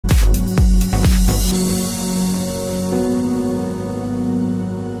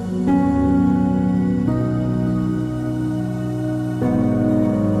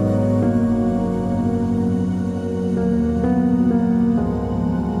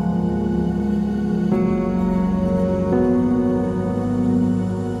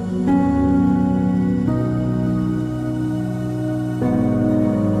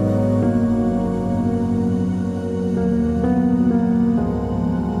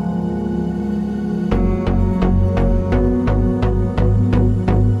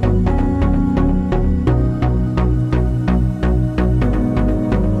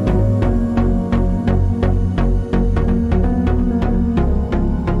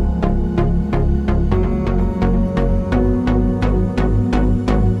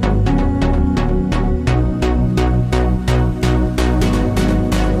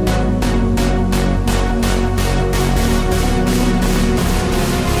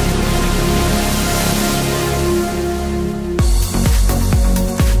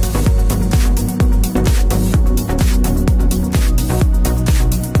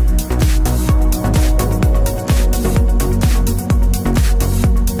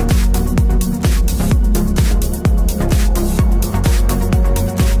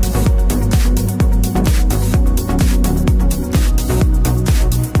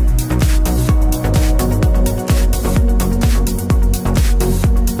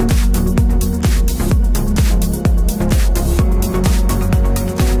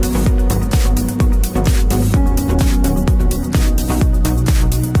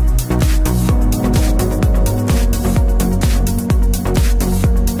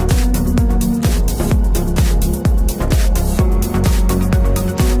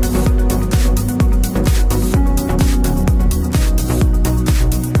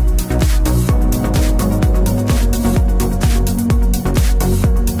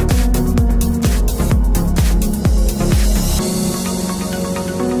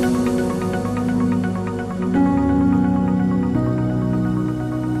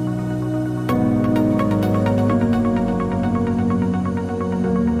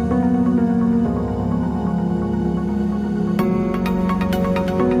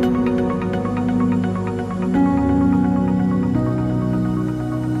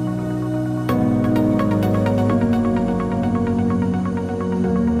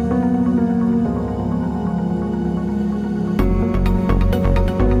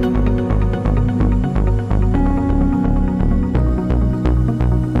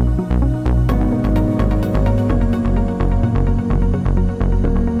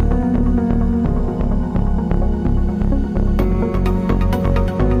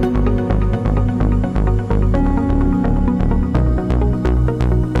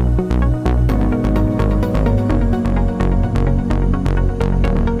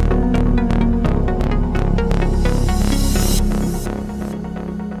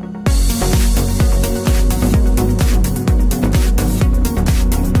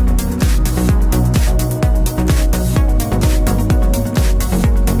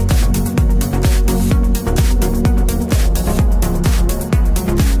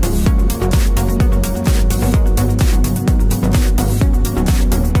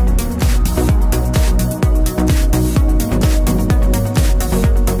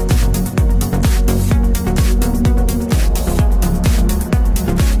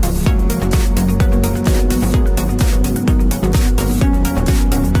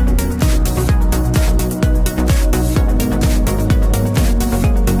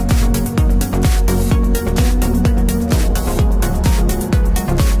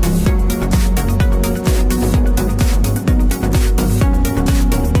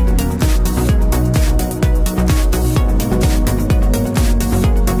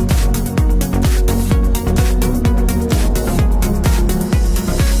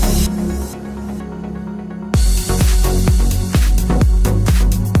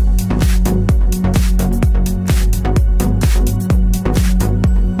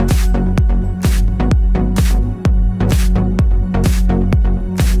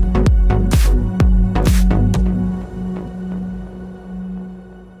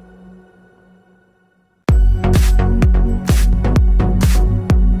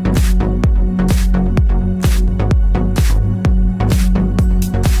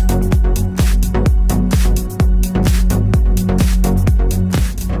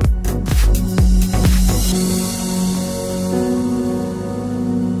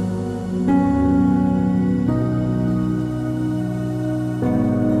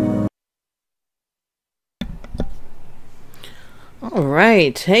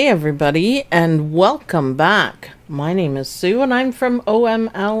right. Hey, everybody, and welcome back. My name is Sue, and I'm from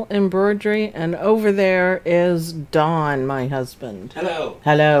OML Embroidery, and over there is Don, my husband. Hello.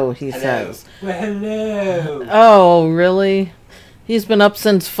 Hello, he says. Well, hello. Oh, really? He's been up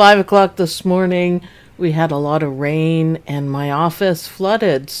since 5 o'clock this morning. We had a lot of rain, and my office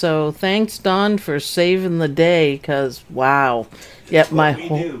flooded. So thanks, Don, for saving the day, because, wow. Yep,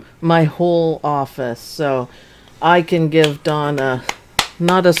 my whole office. So I can give Don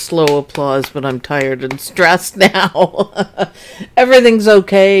not a slow applause, but I'm tired and stressed now. Everything's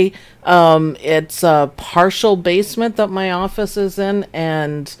okay. It's a partial basement that my office is in,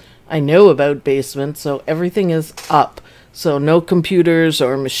 and I know about basements, so everything is up. So no computers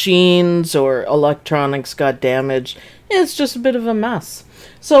or machines or electronics got damaged. It's just a bit of a mess.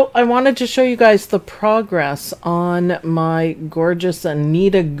 So I wanted to show you guys the progress on my gorgeous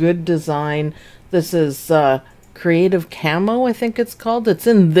Anita Good design. This is Creative Camo, I think it's called. It's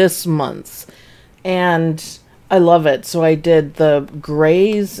in this month's, and I love it. So I did the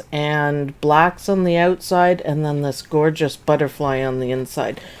grays and blacks on the outside, and then this gorgeous butterfly on the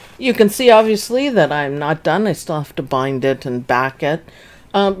inside. You can see obviously that I'm not done. I still have to bind it and back it,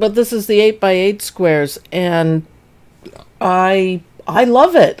 but this is the 8x8 squares, and I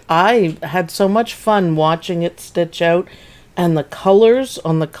love it. I had so much fun watching it stitch out, and the colors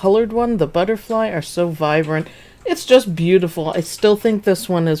on the colored one, the butterfly, are so vibrant. It's just beautiful. I still think this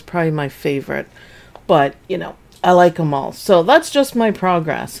one is probably my favorite, but you know, I like them all. So that's just my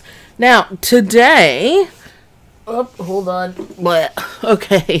progress. Now today, oh, hold on.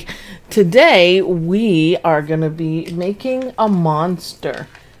 Okay, today we are going to be making a monster.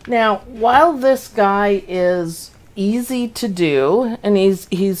 Now, while this guy is easy to do, and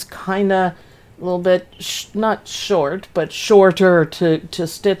he's kind of a little bit not short, but shorter to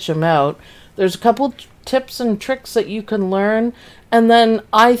stitch him out, there's a couple tips and tricks that you can learn, and then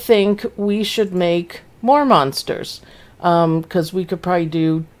I think we should make more monsters, because we could probably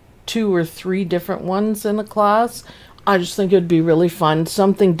do 2 or 3 different ones in a class. I just think it'd be really fun,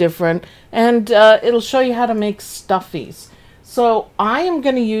 something different, and it'll show you how to make stuffies. So I am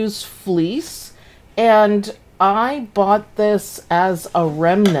going to use fleece, and I bought this as a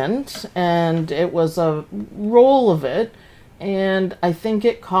remnant, and it was a roll of it, and I think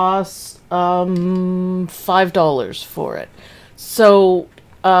it costs $5 for it. So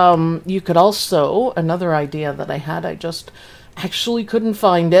you could also, another idea that I had, I just actually couldn't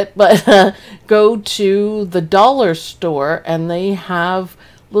find it, but go to the dollar store, and they have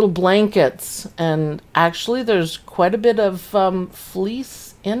little blankets, and actually there's quite a bit of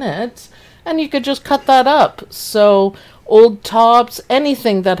fleece in it, and you could just cut that up. So old tops,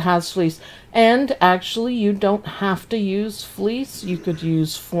 anything that has fleece. And actually you don't have to use fleece. You could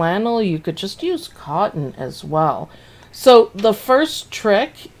use flannel. You could just use cotton as well. So the first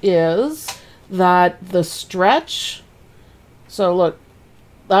trick is that the stretch, so look,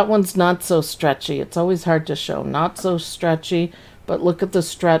 that one's not so stretchy. It's always hard to show. Not so stretchy, but look at the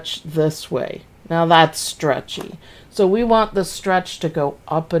stretch this way. Now that's stretchy. So we want the stretch to go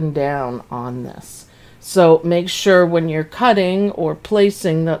up and down on this. So make sure when you're cutting or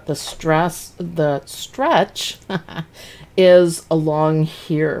placing that the stretch is along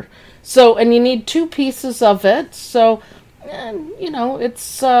here. So, and you need 2 pieces of it. So, you know,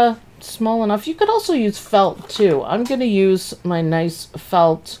 it's small enough. You could also use felt too. I'm going to use my nice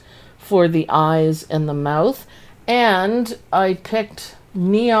felt for the eyes and the mouth. And I picked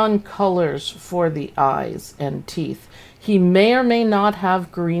neon colors for the eyes and teeth. He may or may not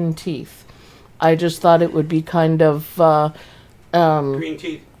have green teeth. I just thought it would be kind of Green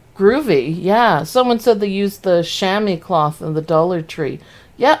teeth. Groovy. Yeah, someone said they used the chamois cloth in the Dollar Tree.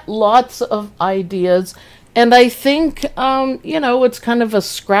 Yeah, lots of ideas. And I think, you know, it's kind of a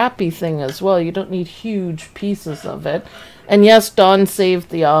scrappy thing as well. You don't need huge pieces of it. And yes, Dawn saved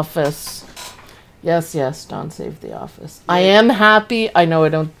the office. Yes, Dawn saved the office. Yeah. I am happy. I know I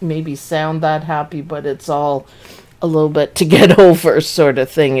don't maybe sound that happy, but it's all a little bit to get over sort of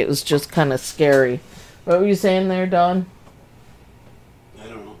thing. It was just kind of scary. What were you saying there, Don? I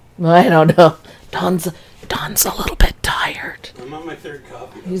don't know. I don't know. Don's a little bit tired. I'm on my 3rd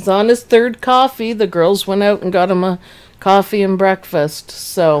coffee. He's on his 3rd coffee. The girls went out and got him a coffee and breakfast.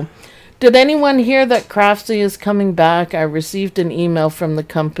 So, did anyone hear that Craftsy is coming back? I received an email from the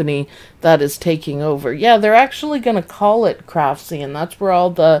company that is taking over. Yeah, they're actually going to call it Craftsy, and that's where all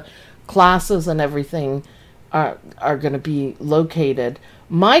the classes and everything are going to be located.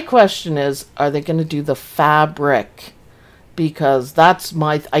 My question is, are they going to do the fabric? Because that's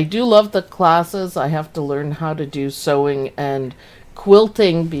I do love the classes. I have to learn how to do sewing and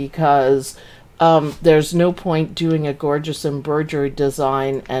quilting because there's no point doing a gorgeous embroidery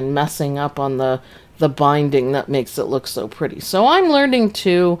design and messing up on the binding that makes it look so pretty. So I'm learning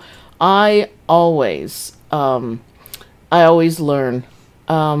too. I always learn.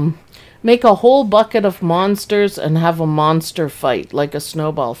 Make a whole bucket of monsters and have a monster fight, like a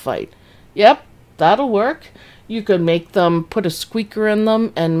snowball fight. Yep, that'll work. You could make them, put a squeaker in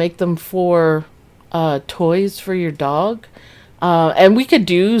them and make them for toys for your dog. And we could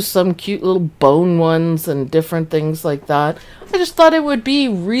do some cute little bone ones and different things like that. I just thought it would be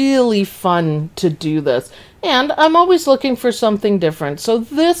really fun to do this. And I'm always looking for something different. So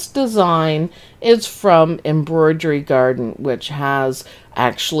this design is from Embroidery Garden, which has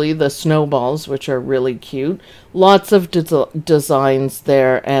actually the snowballs, which are really cute. Lots of designs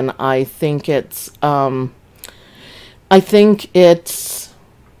there, and I think it's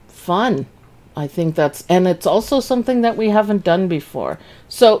fun. I think that's, and it's also something that we haven't done before.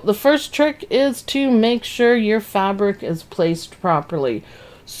 So the first trick is to make sure your fabric is placed properly.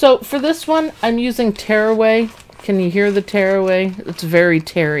 So for this one, I'm using tearaway. Can you hear the tearaway? It's very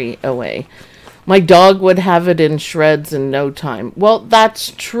teary away. My dog would have it in shreds in no time. Well,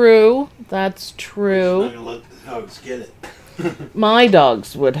 that's true. That's true. I'm not gonna let the dogs get it. My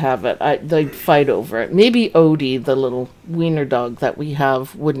dogs would have it. They'd fight over it. Maybe Odie, the little wiener dog that we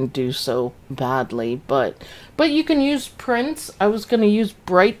have, wouldn't do so badly. But you can use prints. I was going to use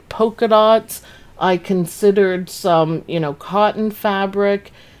bright polka dots. I considered some, cotton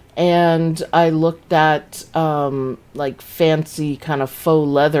fabric. And I looked at like fancy kind of faux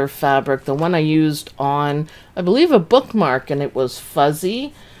leather fabric. The one I used on, I believe, a bookmark, and it was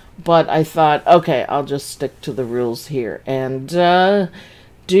fuzzy. But I thought, okay, I'll just stick to the rules here and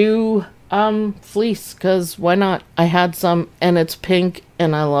do fleece, because why not? I had some, and it's pink,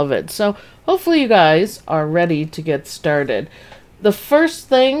 and I love it. So hopefully you guys are ready to get started. The first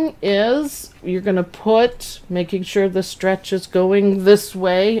thing is you're going to put, making sure the stretch is going this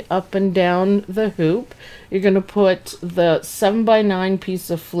way, up and down the hoop. You're going to put the 7x9 piece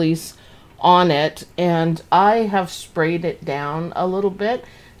of fleece on it, and I have sprayed it down a little bit,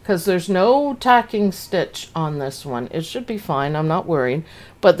 because there's no tacking stitch on this one. It should be fine, I'm not worried.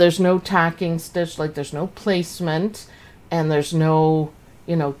 But there's no tacking stitch, like there's no placement, and there's no,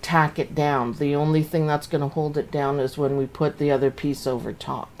 tack it down. The only thing that's going to hold it down is when we put the other piece over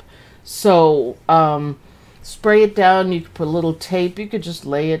top. So, spray it down. You could put a little tape. You could just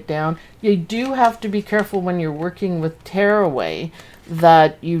lay it down. You do have to be careful when you're working with tearaway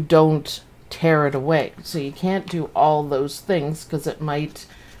that you don't tear it away. So you can't do all those things, because it might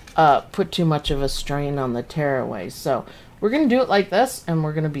put too much of a strain on the tearaway. So we're going to do it like this, and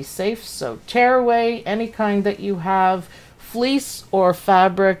we're going to be safe. So tearaway, any kind that you have, fleece or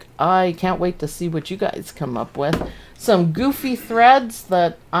fabric. I can't wait to see what you guys come up with. Some goofy threads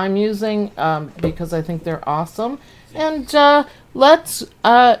that I'm using because I think they're awesome. And let's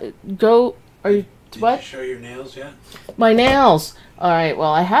go. Are you, what? Did you show your nails yet? My nails. All right.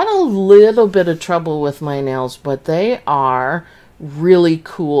 Well, I had a little bit of trouble with my nails, but they are really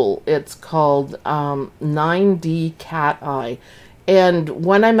cool. It's called 9D Cat Eye, and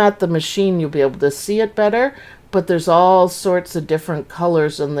when I'm at the machine you'll be able to see it better, but there's all sorts of different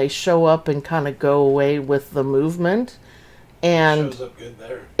colors, and they show up and kind of go away with the movement, and it shows up good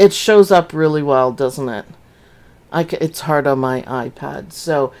there. It shows up really well, doesn't it? It's hard on my iPad,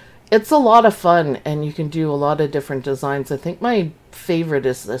 so it's a lot of fun, and you can do a lot of different designs. I think my favorite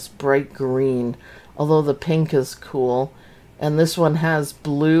is this bright green, although the pink is cool. And this one has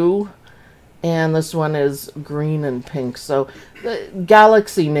blue, and this one is green and pink. So the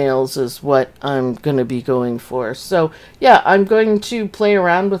galaxy nails is what I'm going to be going for. So yeah, I'm going to play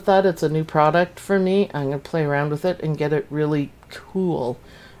around with that. It's a new product for me. I'm going to play around with it and get it really cool.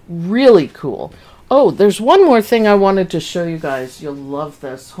 Really cool. Oh, there's one more thing I wanted to show you guys. You'll love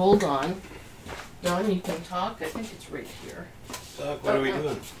this. Hold on. Don, you can talk. I think it's right here. Doc, what are we doing?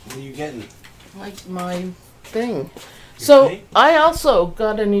 What are you getting? Like my thing. So I also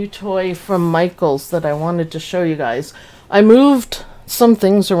got a new toy from Michael's that I wanted to show you guys. I moved some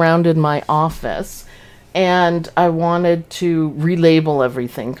things around in my office, and I wanted to relabel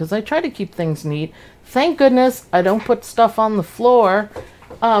everything because I try to keep things neat. Thank goodness I don't put stuff on the floor.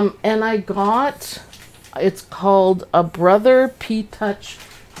 And I got, it's called a Brother P-Touch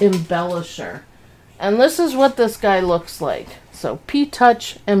Embellisher. And this is what this guy looks like. So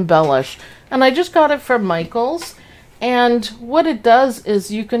P-Touch Embellish. And I just got it from Michael's. And what it does is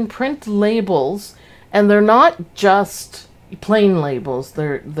you can print labels, and they're not just plain labels.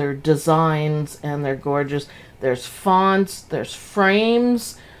 They're designs, and they're gorgeous. There's fonts, there's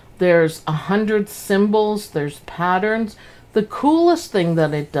frames, there's 100 symbols, there's patterns. The coolest thing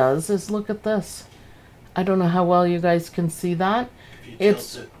that it does is look at this. I don't know how well you guys can see that. If you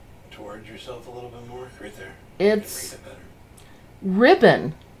It's tilt it towards yourself a little bit more, right there. It's you can read it better.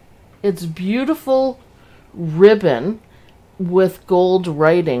 ribbon. It's beautiful ribbon with gold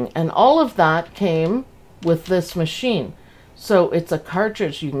writing, and all of that came with this machine. So it's a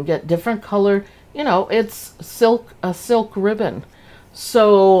cartridge. You can get different color. You know, it's a silk ribbon.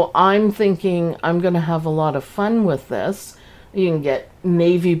 So I'm thinking I'm going to have a lot of fun with this. You can get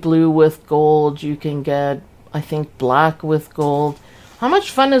navy blue with gold. You can get, I think, black with gold. How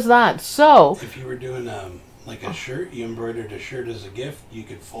much fun is that? So if you were doing like a shirt, you embroidered a shirt as a gift, you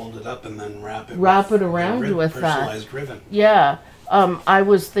could fold it up and then wrap it around with personalized that ribbon. Yeah. I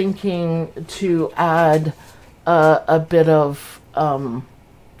was thinking to add a bit of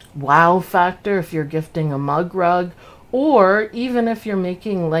wow factor if you're gifting a mug rug, or even if you're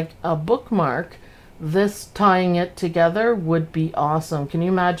making like a bookmark. This tying it together would be awesome. Can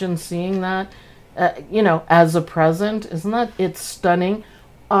you imagine seeing that, you know, as a present? Isn't that, it's stunning.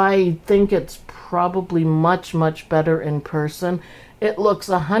 I think it's probably much, much better in person. It looks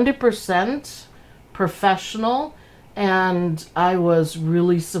 100% professional, and I was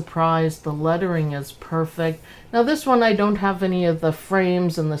really surprised. The lettering is perfect. Now this one, I don't have any of the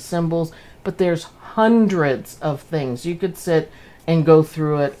frames and the symbols, but there's hundreds of things. You could sit and go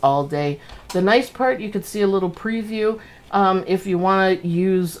through it all day. The nice part, you could see a little preview. If you want to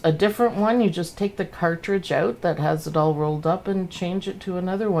use a different one, you just take the cartridge out that has it all rolled up and change it to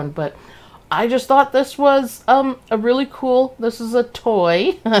another one. But I just thought this was a really cool, this is a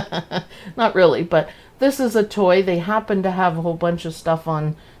toy. Not really, but this is a toy. They happen to have a whole bunch of stuff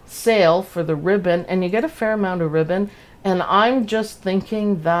on sale for the ribbon, and you get a fair amount of ribbon. And I'm just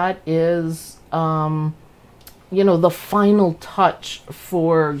thinking that is, you know, the final touch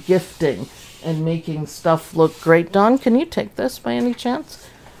for gifting and making stuff look great. Don, can you take this by any chance?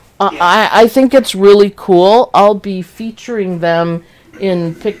 Yeah. I think it's really cool. I'll be featuring them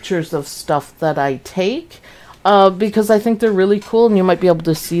in pictures of stuff that I take because I think they're really cool, and you might be able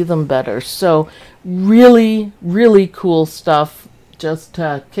to see them better. So really, really cool stuff. Just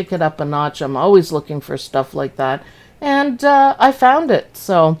to kick it up a notch. I'm always looking for stuff like that, and I found it.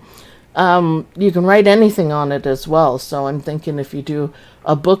 So you can write anything on it as well. So I'm thinking if you do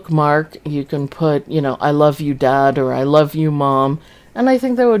a bookmark, you can put, you know, I love you, Dad, or I love you, Mom. And I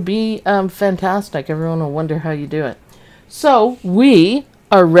think that would be fantastic. Everyone will wonder how you do it. So we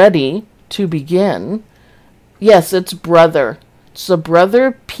are ready to begin. Yes, it's Brother. It's a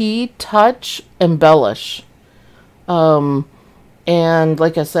Brother P Touch Embellish. And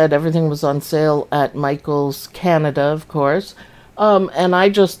like I said, everything was on sale at Michael's Canada, of course. And I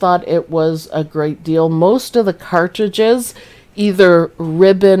just thought it was a great deal. Most of the cartridges, either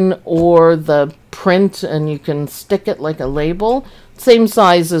ribbon or the print, and you can stick it like a label, same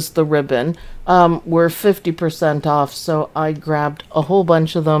size as the ribbon, were 50% off. So I grabbed a whole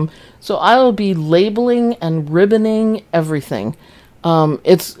bunch of them. So I will be labeling and ribboning everything.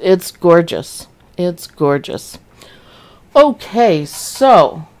 It's gorgeous. It's gorgeous. Okay,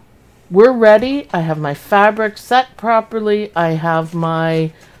 so we're ready. I have my fabric set properly. I have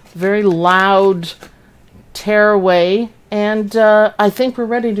my very loud tearaway, and I think we're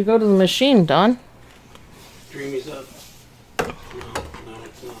ready to go to the machine, Don. Dreamy's up. No,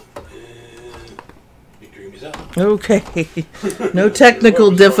 it's not. Dreamy's up. Okay, no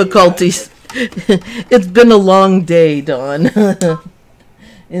technical difficulties. It's been a long day, Don.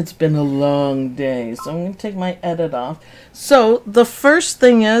 It's been a long day. So I'm going to take my edit off. So the first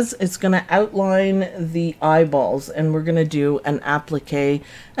thing is, it's going to outline the eyeballs, and we're going to do an applique,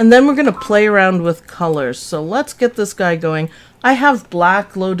 and then we're going to play around with colors. So let's get this guy going. I have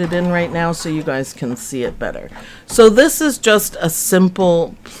black loaded in right now so you guys can see it better. So this is just a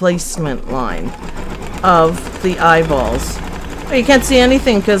simple placement line of the eyeballs. Oh, you can't see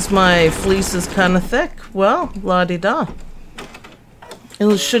anything because my fleece is kind of thick. Well, la-di-da.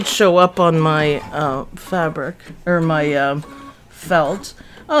 It should show up on my fabric, or my felt.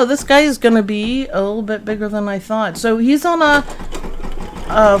 Oh, this guy is going to be a little bit bigger than I thought. So he's on a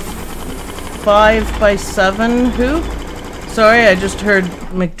 5x7 hoop. Sorry, I just heard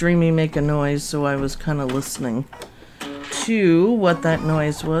McDreamy make a noise, so I was kind of listening to what that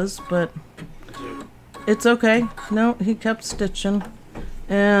noise was, but it's okay. No, he kept stitching,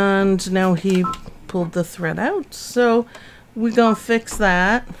 and now he pulled the thread out, so we're gonna fix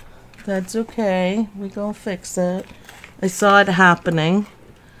that. That's okay. We're gonna fix it. I saw it happening.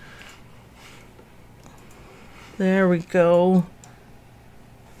 There we go.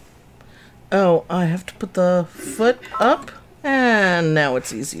 Oh, I have to put the foot up, and now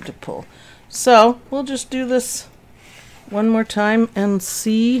it's easy to pull. So we'll just do this one more time and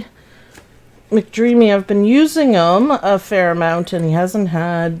see. McDreamy, I've been using him a fair amount, and he hasn't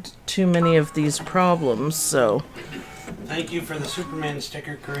had too many of these problems, so. Thank you for the Superman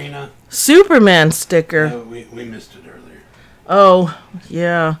sticker, Karina. Superman sticker? We missed it earlier. Oh,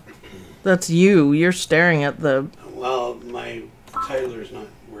 yeah. That's you. You're staring at the... Well, my Tyler's not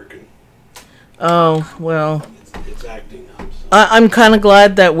working. Oh, well. It's acting up. So. I'm kind of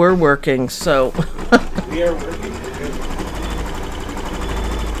glad that we're working, so. We are working. We're good.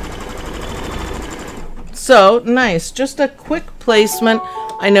 So, nice. Just a quick placement.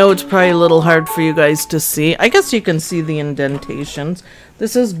 I know it's probably a little hard for you guys to see. I guess you can see the indentations.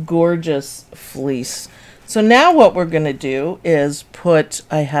 This is gorgeous fleece. So now what we're going to do is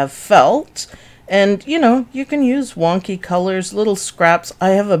I have felt, and you know, you can use wonky colors, little scraps. I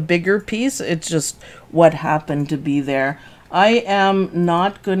have a bigger piece. It's just what happened to be there. I am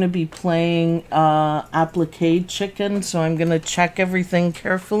not going to be playing applique chicken, so I'm going to check everything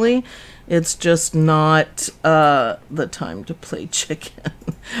carefully. It's just not the time to play chicken.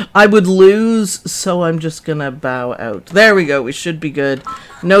 I would lose, so I'm just going to bow out. There we go. We should be good.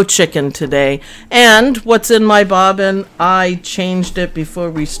 No chicken today. And what's in my bobbin? I changed it before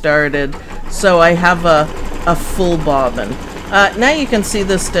we started, so I have a full bobbin. Now you can see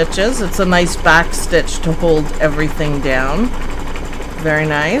the stitches. It's a nice back stitch to hold everything down. Very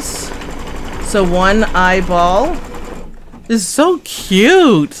nice. So one eyeball is so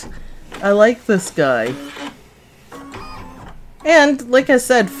cute. I like this guy. And like I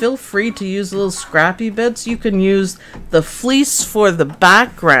said, feel free to use little scrappy bits. You can use the fleece for the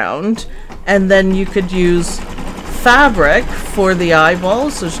background, and then you could use fabric for the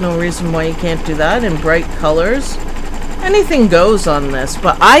eyeballs. There's no reason why you can't do that in bright colors. Anything goes on this,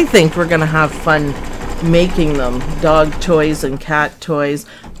 but I think we're gonna have fun making them. Dog toys and cat toys.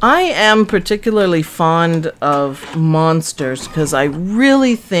 I am particularly fond of monsters because I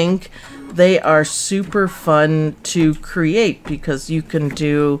really think they are super fun to create, because you can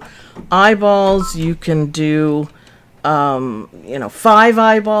do eyeballs, you can do you know, 5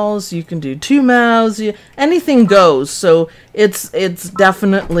 eyeballs, you can do 2 mouths, anything goes. So it's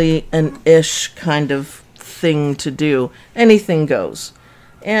definitely an ish kind of thing to do. Anything goes.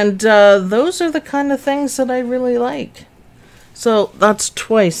 And those are the kind of things that I really like. So that's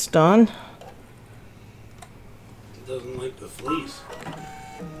twice, Don. It doesn't like the fleece.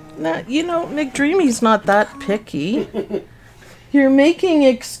 Now, you know, McDreamy's not that picky. You're making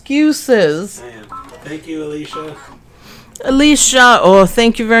excuses. I am. Thank you, Alicia. Alicia, oh,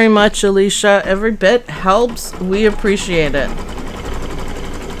 thank you very much, Alicia. Every bit helps. We appreciate it.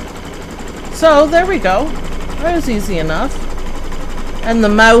 So, there we go. That was easy enough. And the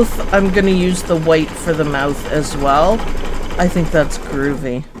mouth, I'm going to use the white for the mouth as well. I think that's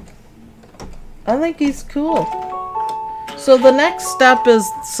groovy. I think he's cool. So the next step is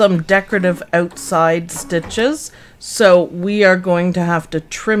some decorative outside stitches. So we are going to have to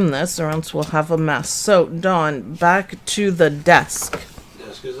trim this or else we'll have a mess. So Dawn, back to the desk.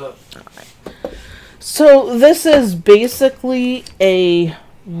 Desk is up. So this is basically a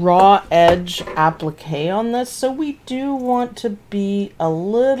raw edge applique on this. So we do want to be a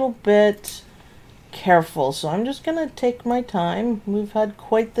little bit careful. So I'm just going to take my time. We've had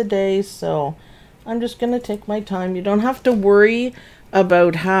quite the day, so I'm just going to take my time. You don't have to worry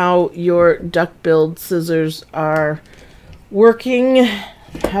about how your duck-billed scissors are working,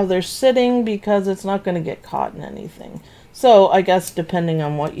 how they're sitting, because it's not going to get caught in anything. So I guess depending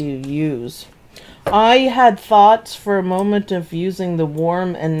on what you use. I had thoughts for a moment of using the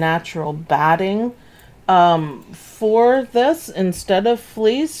warm and natural batting for this instead of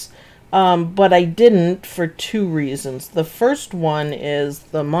fleece. But I didn't for 2 reasons. The first one is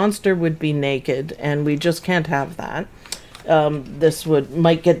the monster would be naked, and we just can't have that. This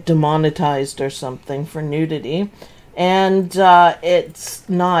might get demonetized or something for nudity, and it's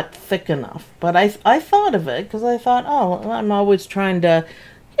not thick enough. But I thought of it because I thought, oh, I'm always trying to,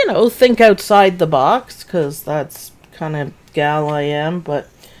 you know, think outside the box, because that's kind of gal I am. But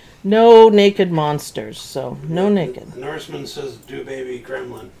no naked monsters, so no naked. Norseman says, "Do baby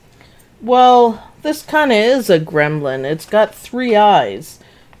gremlin." Well, this kind of is a gremlin. It's got 3 eyes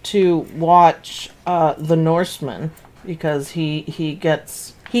to watch the Norseman, because he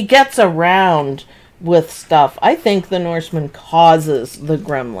gets around with stuff. I think the Norseman causes the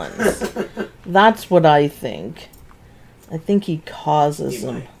gremlins. That's what I think. I think he causes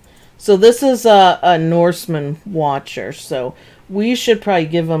them. So this is a Norseman watcher. So we should probably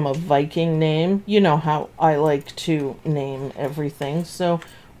give him a Viking name. You know how I like to name everything. So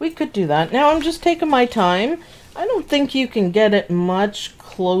we could do that. Now I'm just taking my time. I don't think you can get it much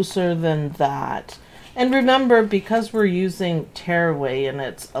closer than that. And remember, because we're using tearaway and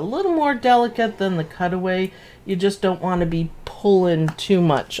it's a little more delicate than the cutaway, you just don't want to be pulling too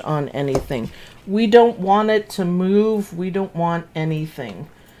much on anything. We don't want it to move. We don't want anything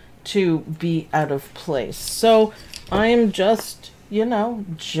to be out of place. So I am just, you know,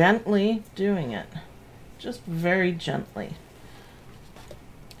 gently doing it. Just very gently.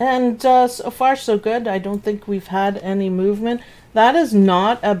 And so far so good. I don't think we've had any movement. That is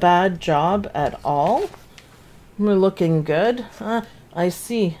not a bad job at all. We're looking good. I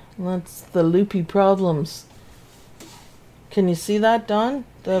see. That's the loopy problems. Can you see that, Don?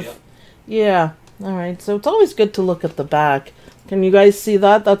 Yep. Yeah. All right. So it's always good to look at the back. Can you guys see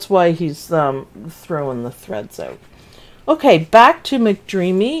that? That's why he's throwing the threads out. Okay, back to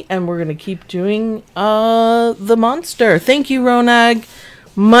McDreamy, and we're going to keep doing the monster. Thank you, Ronag.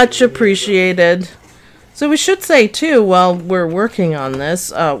 Much appreciated. So we should say, too, while we're working on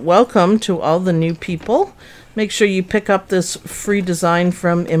this, welcome to all the new people. Make sure you pick up this free design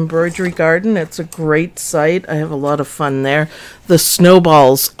from Embroidery Garden. It's a great site. I have a lot of fun there. The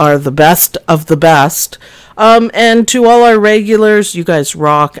snowballs are the best of the best. And to all our regulars, you guys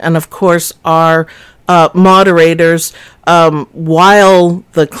rock. And, of course, our moderators, while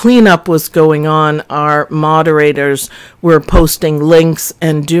the cleanup was going on, our moderators were posting links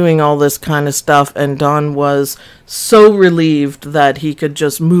and doing all this kind of stuff, and Don was so relieved that he could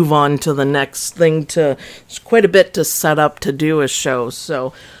just move on to the next thing. It's quite a bit to set up to do a show,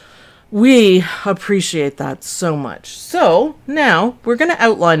 so we appreciate that so much. So now we're going to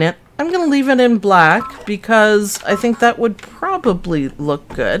outline it. I'm going to leave it in black because I think that would probably look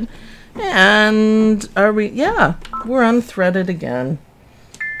good. And are we? Yeah, we're unthreaded again.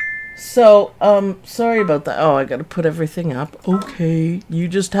 So, sorry about that. Oh, I gotta put everything up. Okay, you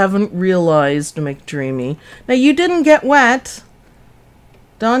just haven't realized, McDreamy. Now, you didn't get wet.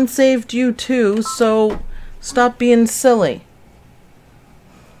 Don saved you too, so stop being silly.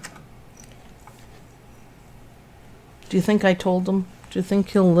 Do you think I told him? Do you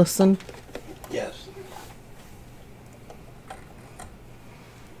think he'll listen? Yes.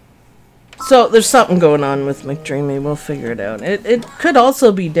 So there's something going on with McDreamy. We'll figure it out. It could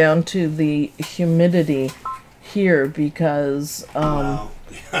also be down to the humidity here because we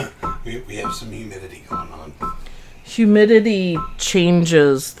have some humidity going on. Humidity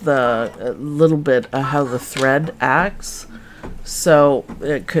changes the little bit of how the thread acts. So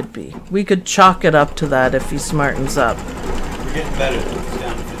it could be. We could chalk it up to that if he smartens up. We're getting better. It's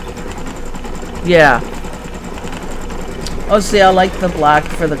down to 53. Yeah. Oh, see, I like the black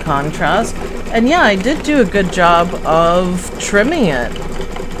for the contrast. And yeah, I did do a good job of trimming it.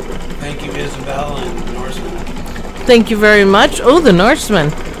 Thank you, Isabel and Norseman. Thank you very much. Oh, the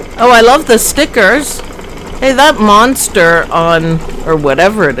Norseman. Oh, I love the stickers. Hey, that monster on, or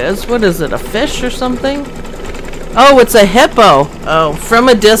whatever it is. What is it, a fish or something? Oh, it's a hippo. Oh, from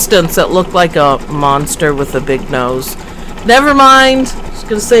a distance it looked like a monster with a big nose. Never mind. I was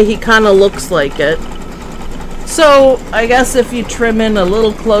going to say he kind of looks like it. So, I guess if you trim in a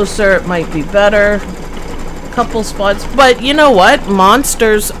little closer, it might be better. Couple spots. But you know what?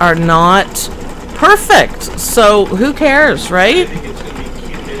 Monsters are not perfect. So, who cares, right? I think it's going to be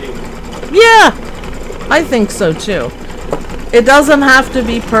cute anyway. Yeah, I think so too. It doesn't have to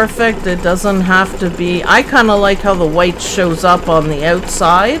be perfect. It doesn't have to be... I kind of like how the white shows up on the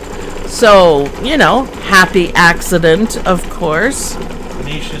outside. So, you know, happy accident, of course.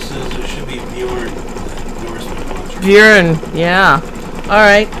 Anisha says it should be Bjorn. Bjorn, yeah.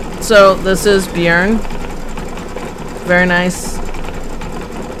 Alright, so this is Bjorn. Very nice.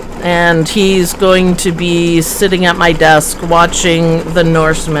 And he's going to be sitting at my desk watching the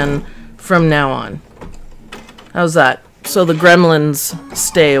Norseman from now on. How's that? So the gremlins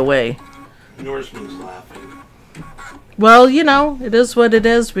stay away. Norseman's laughing. Well, you know, it is what it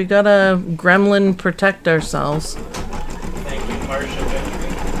is. We gotta gremlin protect ourselves. Thank you,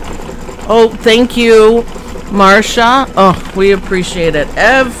 Marsha. Oh, thank you, Marsha. Oh, we appreciate it.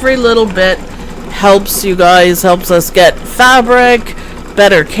 Every little bit helps you guys, helps us get fabric,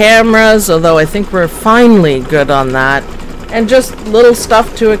 better cameras, although I think we're finally good on that. And just little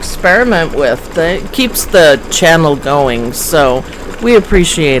stuff to experiment with. It keeps the channel going, so we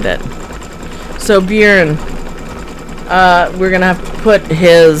appreciate it. So Bjorn, we're gonna have to put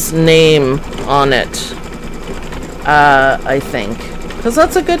his name on it, I think, because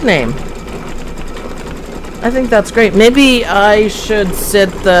that's a good name. I think that's great. Maybe I should sit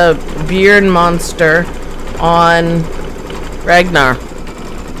the Bjorn monster on Ragnar.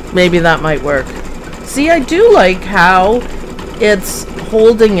 Maybe that might work. See, I do like how it's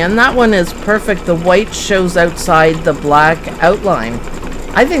holding in. That one is perfect. The white shows outside the black outline.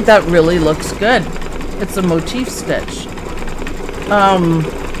 I think that really looks good. It's a motif stitch.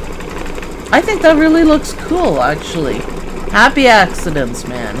 I think that really looks cool, actually. Happy accidents,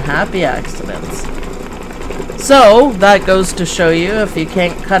 man. Happy accidents. So, that goes to show you, if you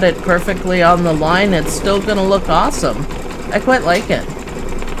can't cut it perfectly on the line, it's still gonna look awesome. I quite like it.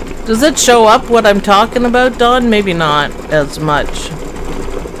 Does it show up what I'm talking about, Dawn? Maybe not as much.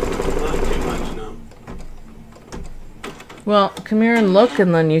 Not too much, no. Well, come here and look,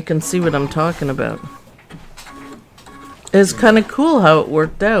 and then you can see what I'm talking about. It's kind of cool how it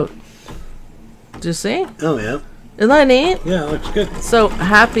worked out. Do you see? Oh, yeah. Isn't that neat? Yeah, it looks good. So,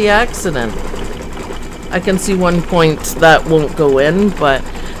 happy accident. I can see one point that won't go in, but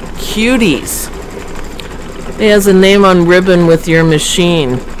cuties. It has a name on ribbon with your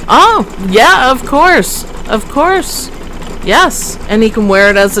machine. Oh, yeah, of course. Of course. Yes, and he can wear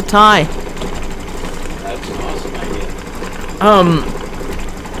it as a tie. That's an awesome idea.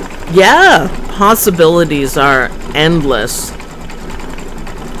 Yeah, possibilities are endless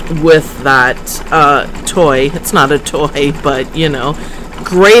with that toy. It's not a toy, but you know,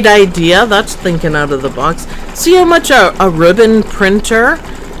 great idea. That's thinking out of the box. See how much a ribbon printer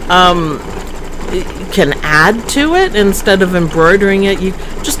can add to it instead of embroidering it. You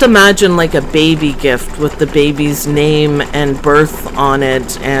just imagine like a baby gift with the baby's name and birth on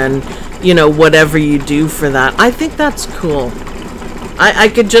it, and you know, whatever you do for that. I think that's cool. I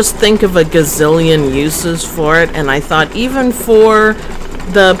could just think of a gazillion uses for it, and I thought even for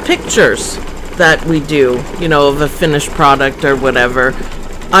the pictures that we do, you know, of a finished product or whatever,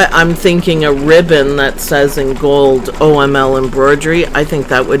 I'm thinking a ribbon that says in gold OML embroidery. I think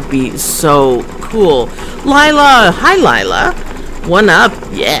that would be so cool. Lila, hi Lila. One up,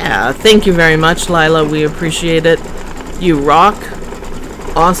 yeah. Thank you very much, Lila. We appreciate it. You rock.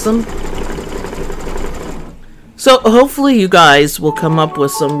 Awesome. So hopefully you guys will come up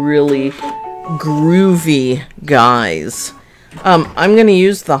with some really groovy guys. I'm going to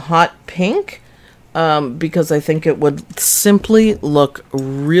use the hot pink because I think it would simply look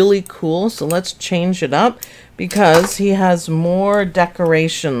really cool. So let's change it up because he has more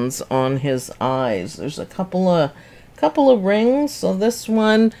decorations on his eyes. There's a couple of rings. So this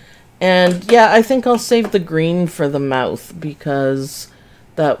one, and yeah, I think I'll save the green for the mouth because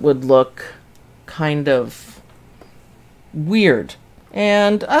that would look kind of weird,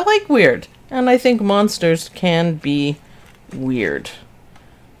 and I like weird, and I think monsters can be weird.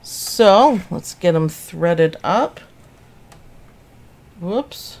 So let's get them threaded up.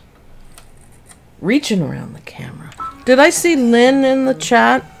 Whoops, reaching around the camera. Did I see Lynn in the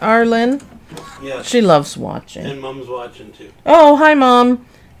chat? Our Lynn? Yes. She loves watching. And Mom's watching too. Oh, hi Mom,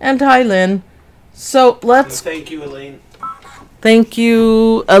 and hi Lynn. So let's. And thank you, Elaine. Thank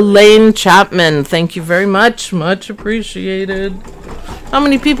you, Elaine Chapman. Thank you very much. Much appreciated. How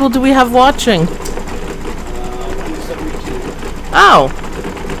many people do we have watching? 172. Oh.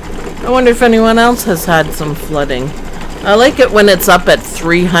 I wonder if anyone else has had some flooding. I like it when it's up at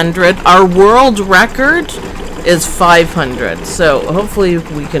 300. Our world record is 500. So hopefully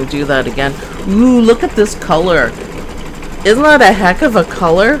we can do that again. Ooh, look at this color. Isn't that a heck of a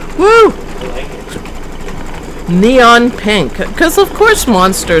color? Woo! I like it. Neon pink, because of course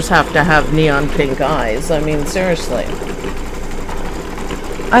monsters have to have neon pink eyes. I mean, seriously.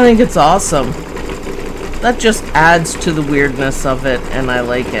 I think it's awesome. That just adds to the weirdness of it, and I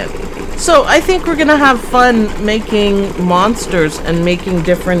like it. So I think we're gonna have fun making monsters and making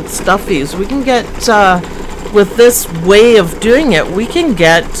different stuffies. We can get, with this way of doing it, we can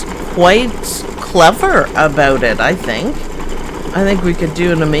get quite clever about it, I think. I think we could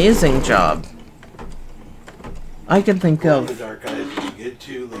do an amazing job. I can think Glow in of the dark eyes would be good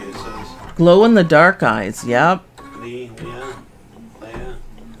too, Leah says. glow in the dark eyes. Yep. Leah.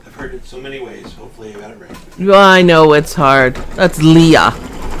 I've heard it so many ways. Hopefully I got it right. Well, I know it's hard. That's Leah.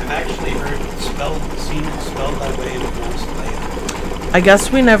 I've actually heard it seen it spelled that way and pronounced Leia. I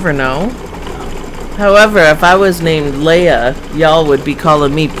guess we never know. However, if I was named Leia, y'all would be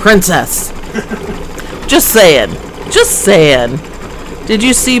calling me Princess. Just saying. Just saying. Did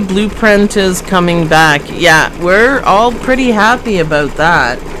you see Blueprint is coming back? Yeah, we're all pretty happy about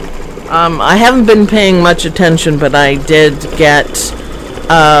that. I haven't been paying much attention, but I did get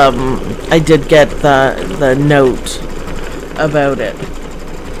the note about it.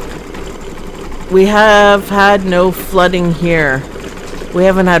 We have had no flooding here. We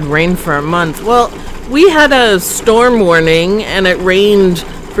haven't had rain for a month. Well, we had a storm warning and it rained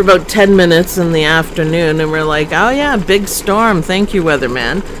for about 10 minutes in the afternoon, and we're like, oh yeah, big storm, thank you,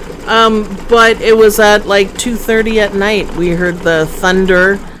 weatherman. But it was at like 2:30 at night. We heard the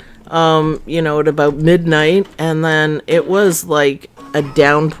thunder, you know, at about midnight, and then it was like a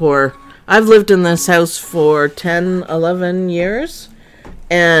downpour. I've lived in this house for 10, 11 years,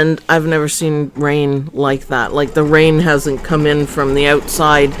 and I've never seen rain like that. Like, the rain hasn't come in from the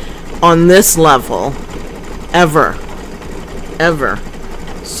outside on this level ever.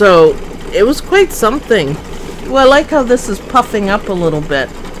 So it was quite something. Well, I like how this is puffing up a little bit.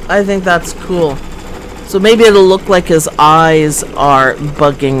 I think that's cool. So maybe it'll look like his eyes are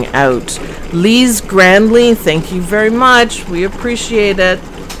bugging out. Lee's Grandly, thank you very much. We appreciate it.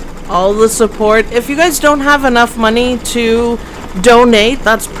 All the support. If you guys don't have enough money to donate,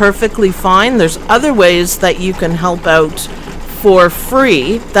 that's perfectly fine. There's other ways that you can help out for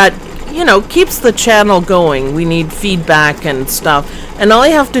free that, you know, keeps the channel going. We need feedback and stuff. And all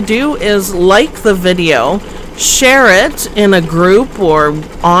you have to do is like the video, share it in a group or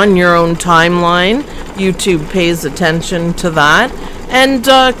on your own timeline. YouTube pays attention to that. And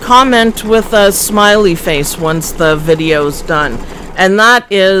comment with a smiley face once the video's done. And that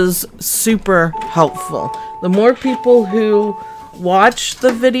is super helpful. The more people who watch the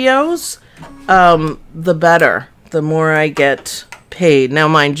videos, the better. The more I get paid. Now,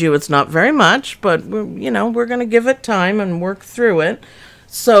 mind you, it's not very much, but you know, we're going to give it time and work through it.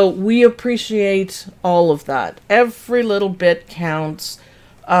 So we appreciate all of that. Every little bit counts.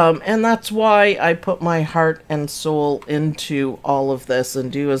 And that's why I put my heart and soul into all of this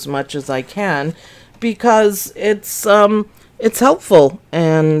and do as much as I can, because it's helpful.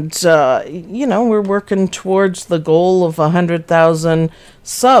 And, you know, we're working towards the goal of 100,000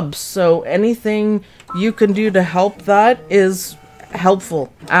 subs. So anything you can do to help that is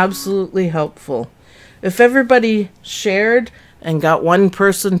helpful. Absolutely helpful. If everybody shared and got one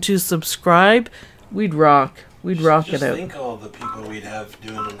person to subscribe, we'd rock. We'd rock it out. Just think of all the people we'd have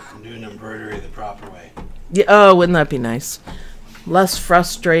doing embroidery the proper way. Yeah, oh, wouldn't that be nice? Less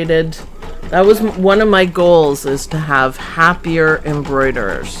frustrated. That was one of my goals, is to have happier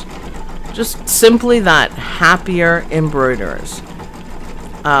embroiderers. Just simply that, happier embroiderers.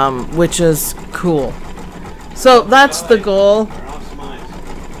 Which is cool. So that's the goal.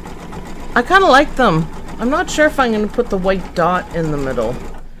 I kind of like them. I'm not sure if I'm going to put the white dot in the middle,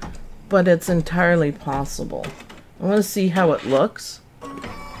 but it's entirely possible. I want to see how it looks.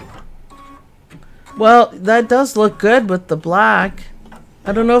 Well, that does look good with the black.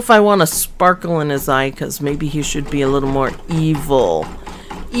 I don't know if I want a sparkle in his eye, because maybe he should be a little more evil.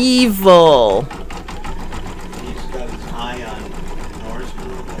 Evil! He's got his eye on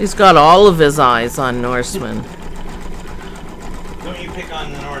Norseman. He's got all of his eyes on Norseman. Don't you pick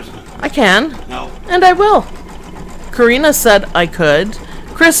on the Norseman? I can. No. And I will. Karina said I could.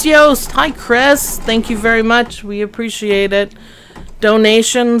 Chris Yost. Hi, Chris. Thank you very much. We appreciate it.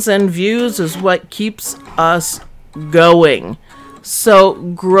 Donations and views is what keeps us going. So,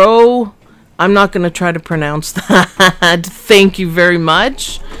 grow. I'm not going to try to pronounce that. Thank you very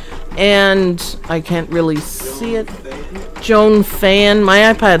much. And I can't really see it. Joan Fan.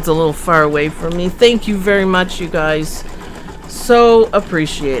 My iPad's a little far away from me. Thank you very much, you guys. So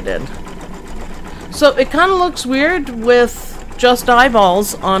appreciated. So it kind of looks weird with just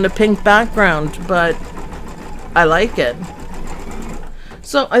eyeballs on a pink background, but I like it.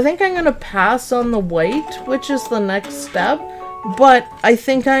 So I think I'm going to pass on the white, which is the next step. But I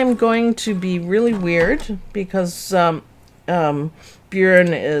think I'm going to be really weird, because Bjorn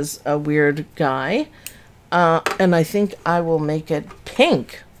is a weird guy. And I think I will make it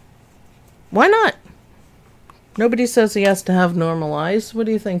pink. Why not? Nobody says he has to have normal eyes. What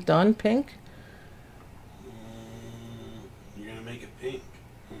do you think, Don? Pink? You're going to make it pink.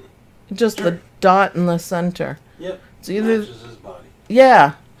 Just sure. The dot in the center. Yep. It's either, matches his body.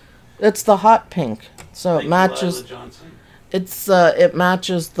 Yeah. It's the hot pink. So it matches... it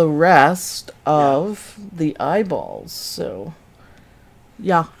matches the rest of the eyeballs. So,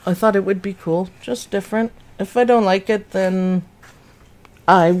 yeah. I thought it would be cool. Just different. If I don't like it, then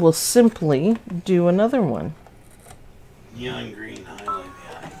I will simply do another one. Neon green highlight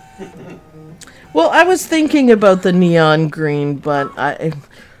the eye. Well, I was thinking about the neon green, but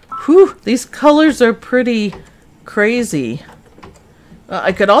these colors are pretty crazy.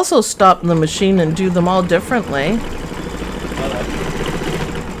 I could also stop the machine and do them all differently.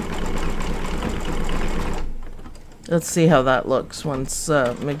 Let's see how that looks once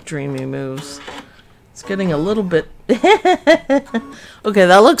McDreamy moves. It's getting a little bit... Okay,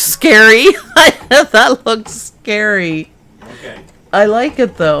 that looks scary. That looks scary. Okay. I like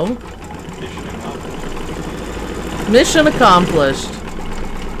it, though. Mission accomplished.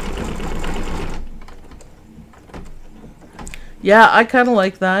 Yeah, I kind of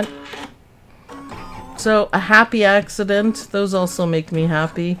like that. So, a happy accident. Those also make me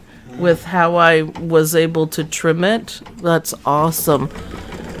happy with how I was able to trim it. That's awesome.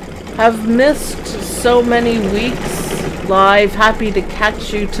 Have missed so many weeks live. Happy to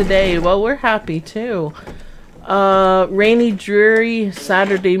catch you today. Well, we're happy too. Rainy, dreary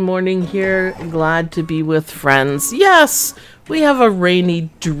Saturday morning here. Glad to be with friends. Yes, we have a rainy,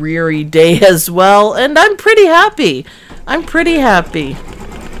 dreary day as well, and I'm pretty happy. I'm pretty happy.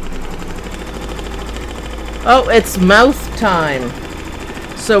 Oh, it's mouth time.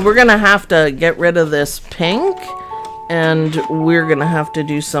 So we're gonna have to get rid of this pink, and we're gonna have to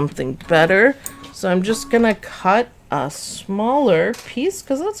do something better. So I'm just gonna cut a smaller piece,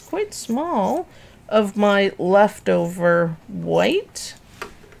 because that's quite small, of my leftover white.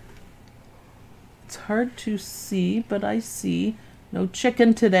 It's hard to see, but I see. No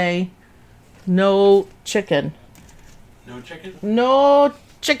chicken today. No chicken. No chicken? No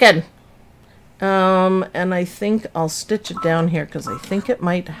chicken. And I think I'll stitch it down here because I think it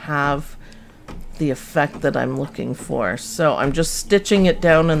might have the effect that I'm looking for. So I'm just stitching it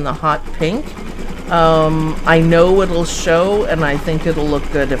down in the hot pink. I know it'll show, and I think it'll look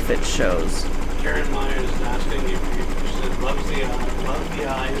good if it shows. Karen Myers is asking if you said love the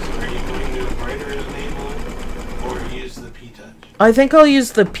eyes. Are you going to embroider his name on, or use the P-Touch? I think I'll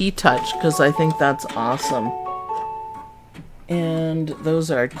use the P-Touch because I think that's awesome. And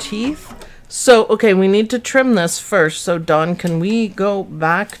those are teeth. So, okay, we need to trim this first. So, Dawn, can we go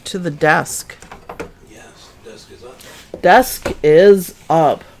back to the desk? Yes, desk is up. Desk is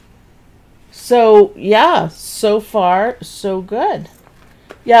up. So, yeah, so far, so good.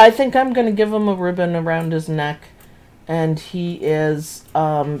 Yeah, I think I'm going to give him a ribbon around his neck. And he is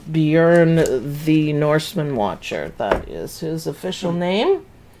Björn the Norseman Watcher. That is his official name.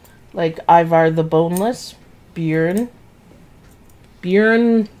 Like Ivar the Boneless. Björn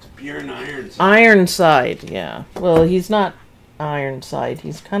Ironside. Ironside, yeah. Well, he's not Ironside.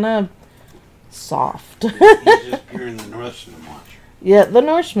 He's kind of soft. He's just Björn the Norseman Watcher. Yeah, the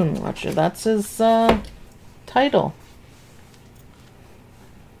Norseman Watcher. That's his title.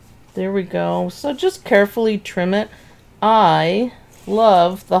 There we go. So just carefully trim it. I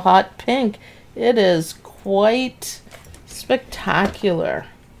love the hot pink. It is quite spectacular.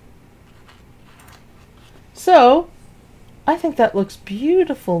 So I think that looks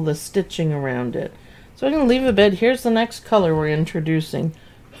beautiful, the stitching around it. So I'm going to leave a bit. Here's the next color we're introducing.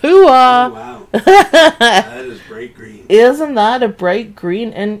 Hoo-ah! Oh, wow. That is bright green. Isn't that a bright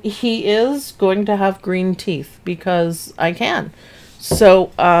green? And he is going to have green teeth because I can.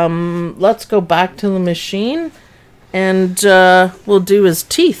 So let's go back to the machine and we'll do his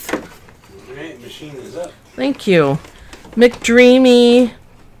teeth. Okay, machine is up. Thank you. McDreamy.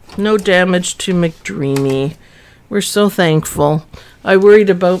 No damage to McDreamy. We're so thankful. I worried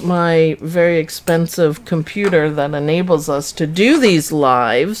about my very expensive computer that enables us to do these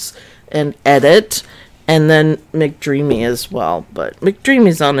lives and edit, and then McDreamy as well. But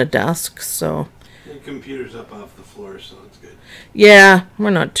McDreamy's on a desk, so... The computer's up off the floor, so it's good. Yeah, we're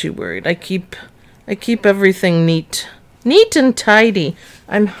not too worried. I keep everything neat and tidy.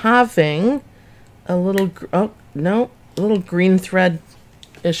 I'm having a little... Oh, no. Little green thread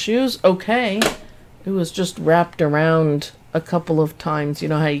issues. Okay. It was just wrapped around a couple of times. You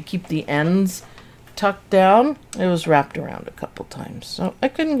know how you keep the ends tucked down? It was wrapped around a couple times. So I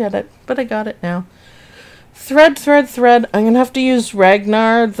couldn't get it, but I got it now. Thread, thread, thread. I'm going to have to use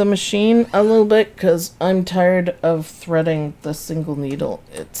Ragnar, the machine, a little bit because I'm tired of threading the single needle.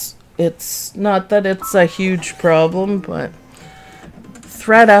 It's not that it's a huge problem, but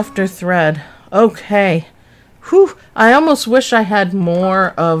thread after thread. Okay. Whew, I almost wish I had more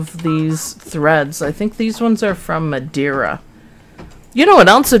of these threads. I think these ones are from Madeira. You know what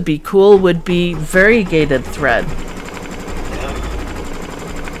else would be cool? Would be variegated thread.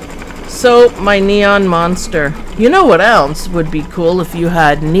 So, my neon monster. You know what else would be cool if you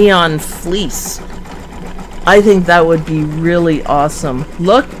had neon fleece? I think that would be really awesome.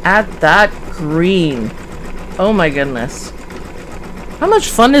 Look at that green. Oh my goodness. How much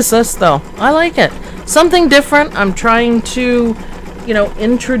fun is this though? I like it. Something different. I'm trying to, you know,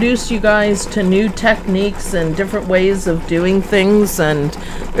 introduce you guys to new techniques and different ways of doing things, and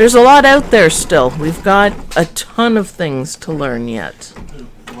there's a lot out there still. We've got a ton of things to learn yet.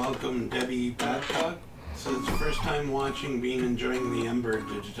 Welcome, Debbie Babcock. So it's your first time watching, enjoying the Ember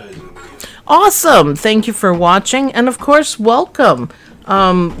digitizing video. Awesome. Thank you for watching, and of course, welcome.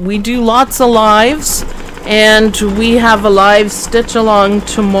 We do lots of lives, and we have a live stitch along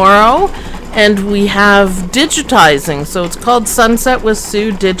tomorrow. And we have digitizing, so it's called Sunset with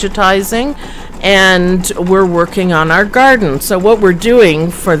Sue Digitizing, and we're working on our garden. So what we're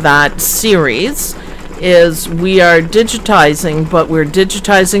doing for that series is we are digitizing, but we're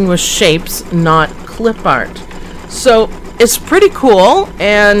digitizing with shapes, not clip art. So it's pretty cool,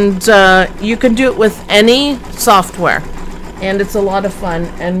 and you can do it with any software, and it's a lot of fun,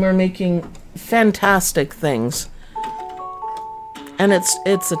 and we're making fantastic things, and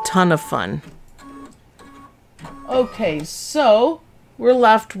it's a ton of fun. Okay, so we're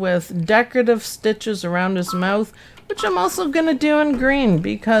left with decorative stitches around his mouth, which I'm also gonna do in green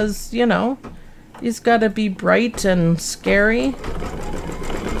because, you know, he's gotta be bright and scary.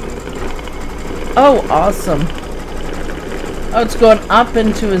 Oh, awesome. Oh, it's going up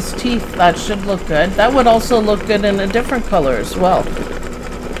into his teeth. That should look good. That would also look good in a different color as well.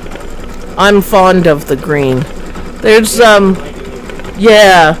 I'm fond of the green. There's,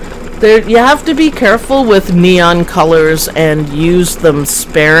 yeah. You have to be careful with neon colors and use them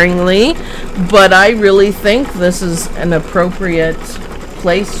sparingly, but I really think this is an appropriate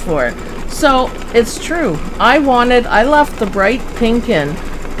place for it. So, it's true. I left the bright pink in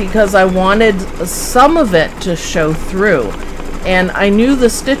because I wanted some of it to show through. And I knew the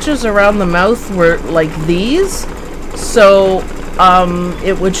stitches around the mouth were like these, so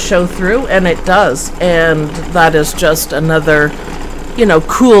it would show through, and it does. And that is just another, you know,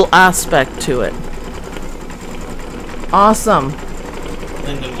 cool aspect to it. Awesome.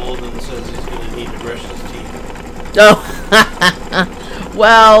 Linda Molden says he's going to need to brush his teeth. Oh,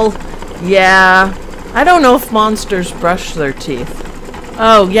 well, yeah. I don't know if monsters brush their teeth.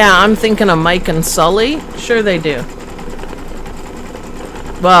 Oh, yeah, I'm thinking of Mike and Sully. Sure they do.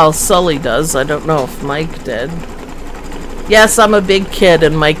 Well, Sully does. I don't know if Mike did. Yes, I'm a big kid,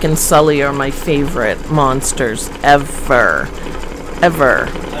 and Mike and Sully are my favorite monsters ever. Ever.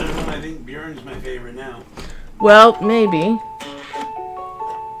 I don't know. I think Bjorn's my favorite now. Well, maybe.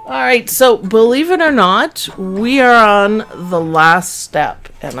 Alright, so believe it or not, we are on the last step.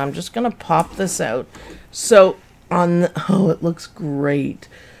 And I'm just going to pop this out. So, oh, it looks great.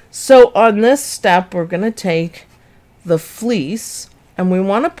 So, on this step, we're going to take the fleece, and we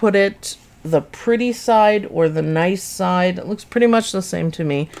want to put it the pretty side or the nice side. It looks pretty much the same to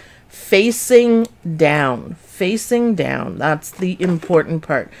me. Facing down. Facing down. That's the important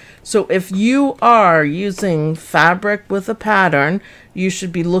part. So if you are using fabric with a pattern, you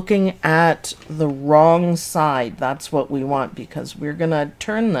should be looking at the wrong side. That's what we want, because we're going to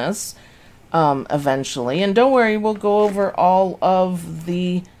turn this eventually. And don't worry, we'll go over all of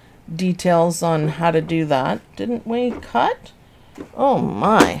the details on how to do that. Didn't we cut? Oh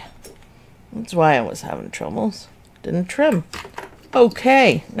my. That's why I was having troubles. Didn't trim.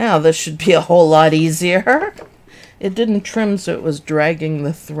 Okay, now this should be a whole lot easier. It didn't trim, so it was dragging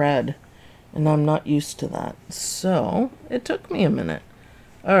the thread, and I'm not used to that. So, it took me a minute.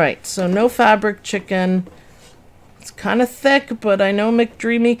 Alright, so no fabric chicken. It's kind of thick, but I know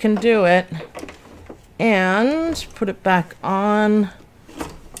McDreamy can do it. And put it back on.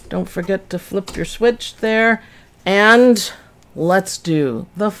 Don't forget to flip your switch there. And let's do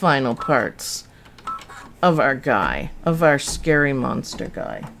the final parts of our guy, of our scary monster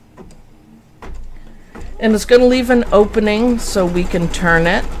guy. And it's going to leave an opening so we can turn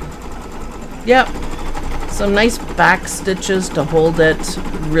it. Yep. Some nice back stitches to hold it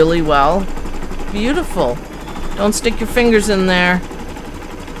really well. Beautiful. Don't stick your fingers in there.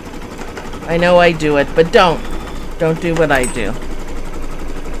 I know I do it, but don't. Don't do what I do.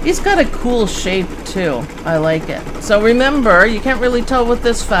 He's got a cool shape too. I like it. So remember, you can't really tell with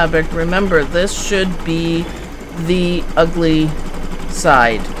this fabric. Remember, this should be the ugly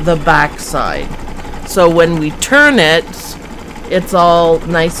side, the back side. So when we turn it, it's all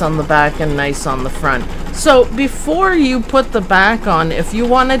nice on the back and nice on the front. So before you put the back on, if you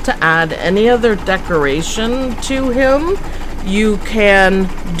wanted to add any other decoration to him, you can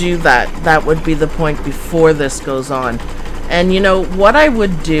do that. That would be the point before this goes on. And you know, what I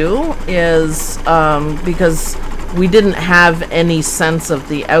would do is, because we didn't have any sense of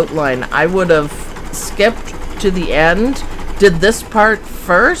the outline, I would have skipped to the end, did this part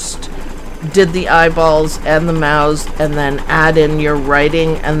first, did the eyeballs and the mouths, and then add in your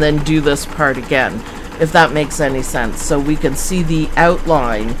writing, and then do this part again, if that makes any sense. So we can see the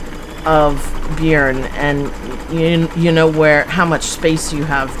outline of Bjorn, and you know how much space you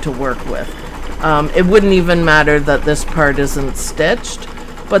have to work with. It wouldn't even matter that this part isn't stitched,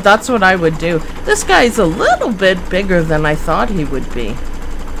 but that's what I would do. This guy's a little bit bigger than I thought he would be.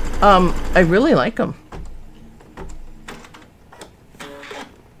 I really like him.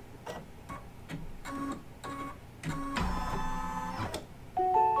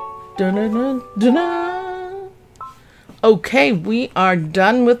 Okay, we are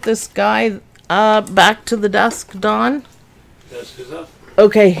done with this guy. Back to the desk, Dawn. Desk is up.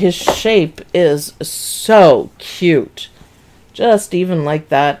 Okay, his shape is so cute. just even like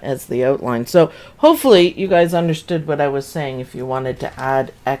that as the outline. So hopefully you guys understood what I was saying if you wanted to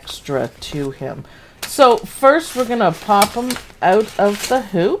add extra to him. So first we're going to pop him out of the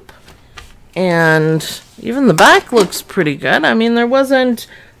hoop. And even the back looks pretty good. I mean, there wasn't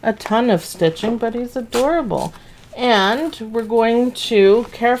a ton of stitching, but he's adorable. And we're going to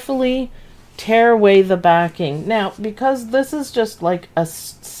carefully tear away the backing. Now, because this is just like a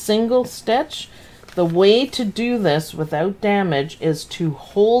single stitch, the way to do this without damage is to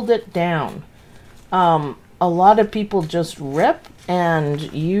hold it down. A lot of people just rip,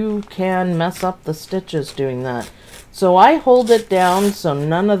 and you can mess up the stitches doing that. So I hold it down so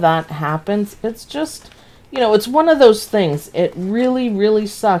none of that happens. It's just, you know, it's one of those things. It really, really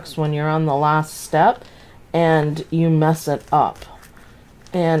sucks when you're on the last step and you mess it up.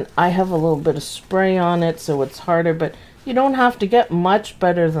 And I have a little bit of spray on it, so it's harder, but you don't have to get much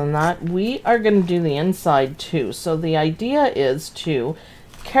better than that. We are going to do the inside too. So the idea is to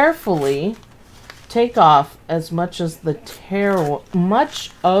carefully take off as much of the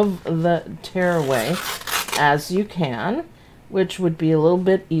tearaway as you can, which would be a little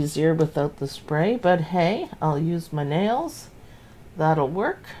bit easier without the spray, but hey, I'll use my nails. That'll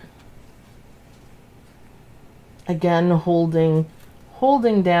work. Again, holding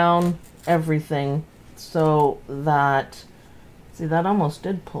down everything so that, see, that almost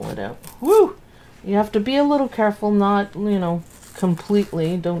did pull it out. Woo! You have to be a little careful, not, you know,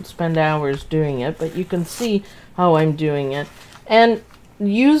 completely, don't spend hours doing it, but you can see how I'm doing it. And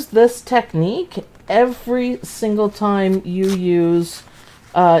use this technique every single time you use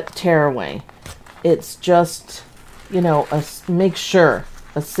tearaway. It's just, you know, make sure,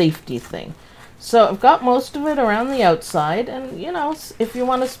 a safety thing. So I've got most of it around the outside, and you know, if you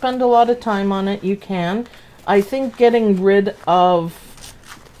want to spend a lot of time on it, you can. I think getting rid of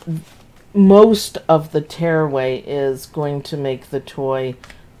most of the tearaway is going to make the toy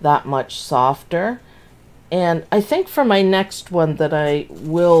that much softer. And I think for my next one that I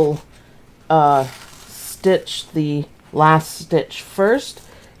will stitch the last stitch first,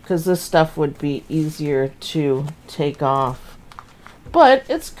 because this stuff would be easier to take off. But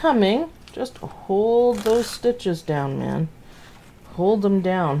it's coming. Just hold those stitches down, man. Hold them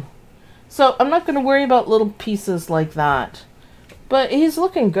down. So I'm not going to worry about little pieces like that. But he's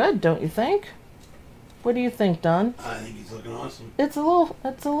looking good, don't you think? What do you think, Don? I think he's looking awesome. It's a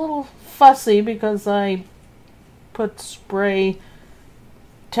little fussy because I put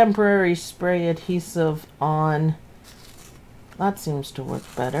temporary spray adhesive on. That seems to work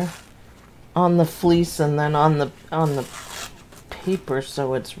better. On the fleece and then on the paper,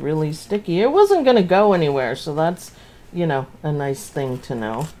 so it's really sticky. It wasn't going to go anywhere, so that's, you know, a nice thing to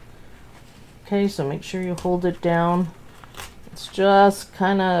know. Okay, so make sure you hold it down. It's just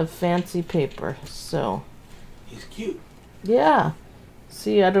kind of fancy paper, so. He's cute. Yeah.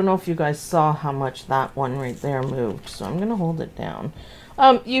 See, I don't know if you guys saw how much that one right there moved, so I'm going to hold it down.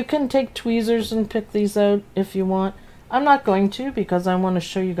 You can take tweezers and pick these out if you want. I'm not going to because I want to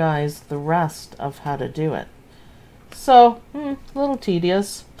show you guys the rest of how to do it. So, a little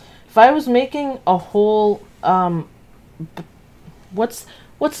tedious. If I was making a whole, what's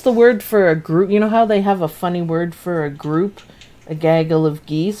the word for a group? You know how they have a funny word for a group? A gaggle of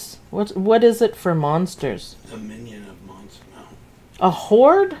geese? What is it for monsters? A minion of monsters. No. A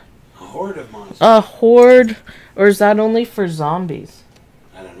horde? A horde of monsters. A horde? Or is that only for zombies?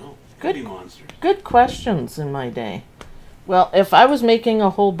 I don't know. Could be monsters. Good questions in my day. Well, if I was making a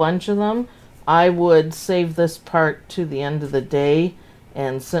whole bunch of them, I would save this part to the end of the day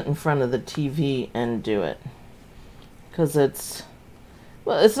and sit in front of the TV and do it. Because it's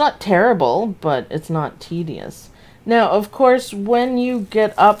not terrible, but it's not tedious. Now, of course, when you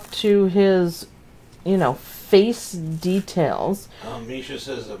get up to his, you know, face details... Misha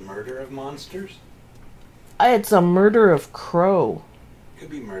says a murder of monsters? It's a murder of crow. Could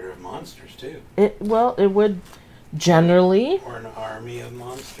be murder of monsters, too. It would generally... Or an army of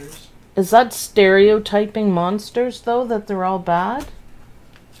monsters. Is that stereotyping monsters, though, that they're all bad?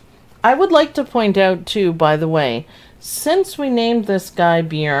 I would like to point out, too, by the way, since we named this guy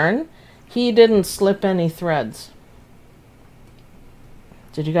Bjorn, he didn't slip any threads.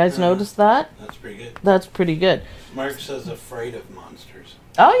 Did you guys notice that? That's pretty good. That's pretty good. Mark says afraid of monsters.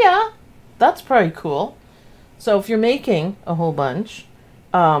 Oh, yeah. That's probably cool. So if you're making a whole bunch,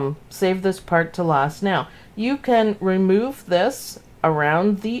 save this part to last. Now, you can remove this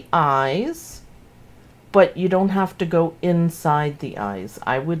around the eyes, but you don't have to go inside the eyes.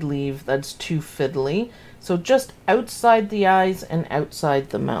 I would leave, that's too fiddly. So just outside the eyes and outside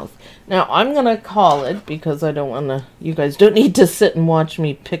the mouth. Now I'm gonna call it, because I don't wanna, you guys don't need to sit and watch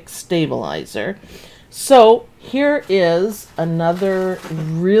me pick stabilizer. So here is another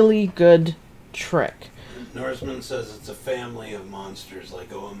really good trick. Norseman says it's a family of monsters like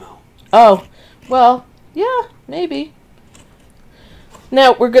OML. Oh, well, yeah, maybe.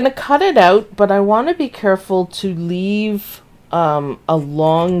 Now, we're going to cut it out, but I want to be careful to leave a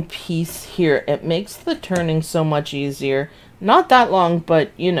long piece here. It makes the turning so much easier. Not that long,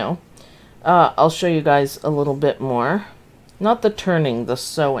 but, you know, I'll show you guys a little bit more. Not the turning, the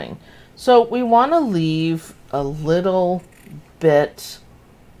sewing. So we want to leave a little bit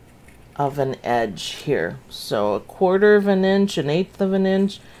of an edge here. So 1/4 of an inch, 1/8 of an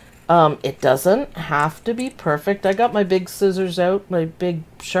inch. It doesn't have to be perfect. I got my big scissors out, my big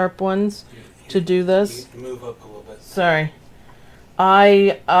sharp ones, to do this. Move up a little bit. Sorry.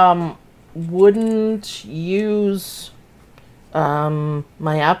 I wouldn't use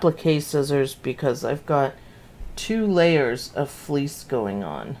my applique scissors because I've got 2 layers of fleece going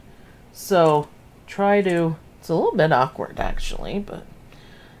on. So try to, it's a little bit awkward actually, but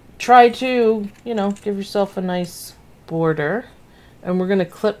try to, you know, give yourself a nice border. And we're going to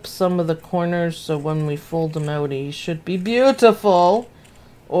clip some of the corners so when we fold them out, he should be beautiful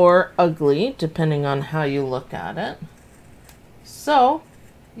or ugly, depending on how you look at it. So,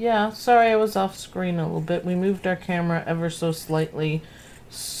 yeah, sorry I was off screen a little bit. We moved our camera ever so slightly,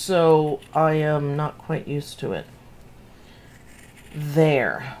 so I am not quite used to it.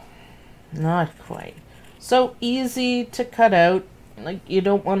 There. Not quite. So easy to cut out. Like, you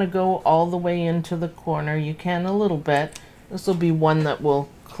don't want to go all the way into the corner. You can a little bit. This will be one that will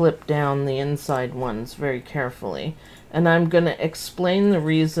clip down the inside ones very carefully. And I'm going to explain the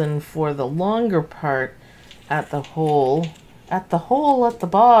reason for the longer part at the hole at the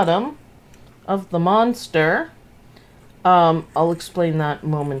bottom of the monster. I'll explain that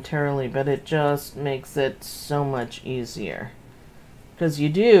momentarily, but it just makes it so much easier. Because you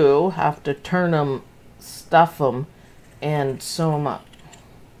do have to turn them, stuff them, and sew them up.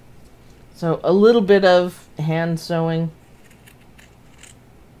 So a little bit of hand sewing.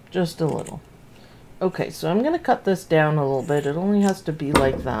 Just a little. Okay, so I'm going to cut this down a little bit. It only has to be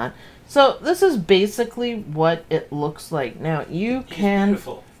like that. So this is basically what it looks like. Now you can...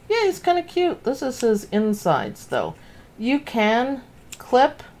 Beautiful. Yeah, he's kind of cute. This is his insides though. You can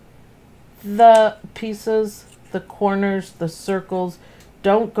clip the pieces, the corners, the circles.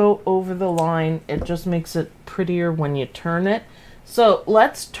 Don't go over the line. It just makes it prettier when you turn it. So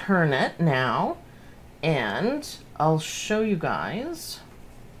let's turn it now. And I'll show you guys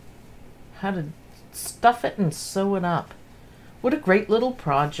how to stuff it and sew it up. What a great little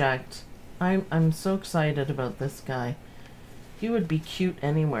project. I'm so excited about this guy. He would be cute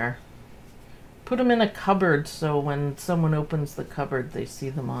anywhere. Put him in a cupboard so when someone opens the cupboard they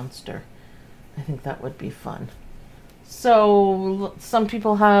see the monster. I think that would be fun. So some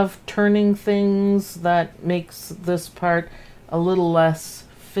people have turning things that makes this part a little less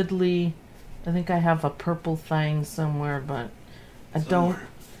fiddly. I think I have a purple thing somewhere, but I don't.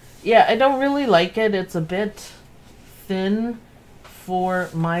 Yeah, I don't really like it. It's a bit thin for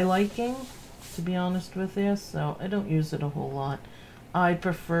my liking, to be honest with you, so I don't use it a whole lot. I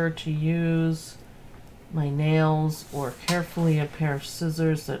prefer to use my nails or carefully a pair of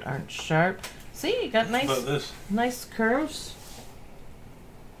scissors that aren't sharp. See, you got nice curves.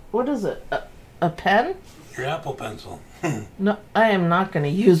 What is it? A pen? Your Apple Pencil. No, I am not going to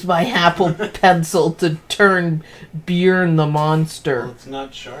use my Apple Pencil to turn Bjorn the monster. Well, it's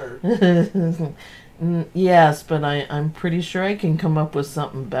not sharp. Yes, but I'm pretty sure I can come up with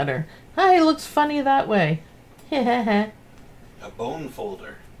something better. Hi, it looks funny that way. A bone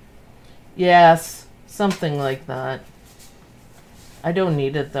folder. Yes, something like that. I don't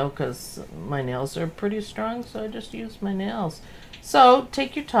need it though because my nails are pretty strong, so I just use my nails. So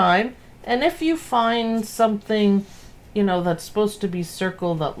take your time, and if you find something, you know, that's supposed to be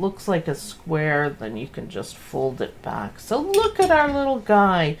circle that looks like a square, then you can just fold it back. So look at our little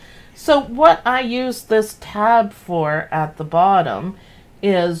guy. So what I use this tab for at the bottom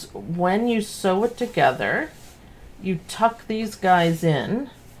is when you sew it together, you tuck these guys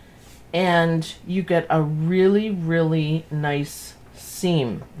in and you get a really, really nice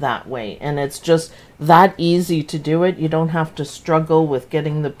seam that way. And it's just that easy to do it. You don't have to struggle with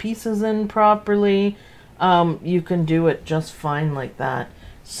getting the pieces in properly. You can do it just fine like that.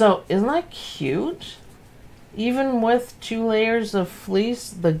 So isn't that cute? Even with 2 layers of fleece,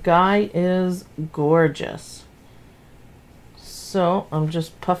 the guy is gorgeous. So I'm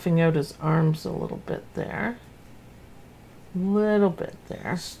just puffing out his arms a little bit there. Little bit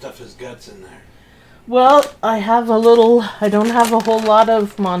there. Stuff his guts in there. Well, I have a little, I don't have a whole lot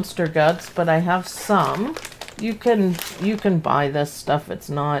of monster guts, but I have some. you can buy this stuff. It's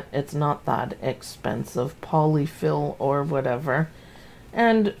not that expensive, polyfill or whatever.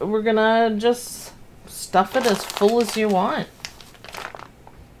 And we're gonna just stuff it as full as you want.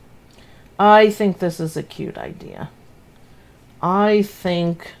 I think this is a cute idea. I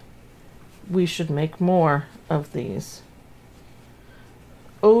think we should make more of these.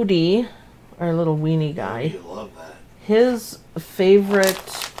 Odie, our little weenie guy, You love that. his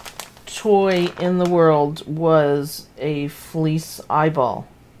favorite toy in the world was a fleece eyeball.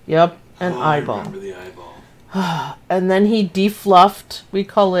 Yep, an eyeball. I remember the eyeball. And then he defluffed, we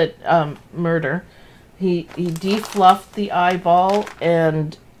call it murder. He defluffed the eyeball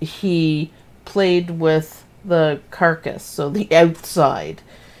and he played with the carcass, so the outside.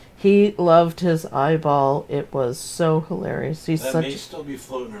 He loved his eyeball. It was so hilarious. That may still be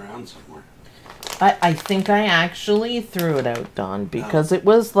floating around somewhere. I think I actually threw it out, Don, because it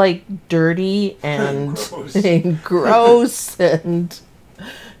was like dirty and Gross. and gross, and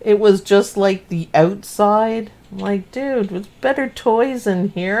it was just like the outside. I'm like, dude, there's better toys in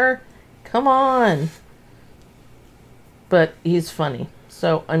here. Come on. But he's funny,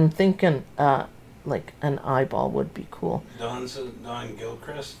 so I'm thinking like an eyeball would be cool. Don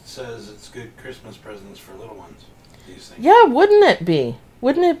Gilchrist says it's good Christmas presents for little ones. These things. Yeah, wouldn't it be?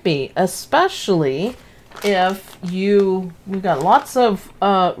 Wouldn't it be? Especially if we got lots of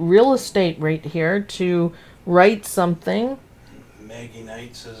real estate right here to write something. Maggie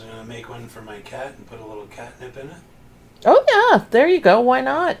Knight says I'm going to make one for my cat and put a little catnip in it. Oh yeah, there you go. Why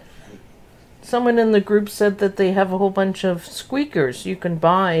not? Someone in the group said that they have a whole bunch of squeakers. You can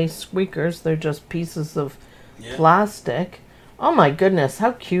buy squeakers. They're just pieces of plastic. Oh my goodness,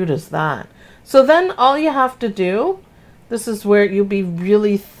 how cute is that? So then all you have to do, this is where you'll be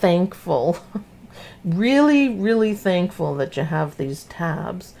really thankful, really, really thankful that you have these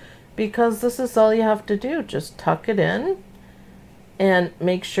tabs, because this is all you have to do. Just tuck it in and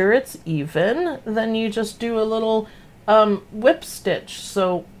make sure it's even. Then you just do a little whip stitch,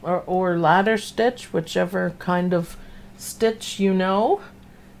 so or ladder stitch, whichever kind of stitch you know,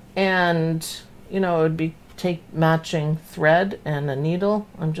 and it would be take matching thread and a needle.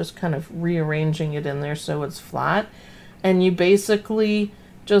 I'm just kind of rearranging it in there so it's flat, and you basically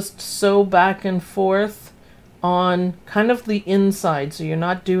just sew back and forth on kind of the inside, so you're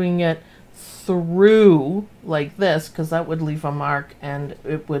not doing it through like this, because that would leave a mark and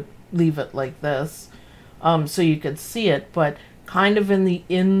it would leave it like this. So you could see it, but kind of in the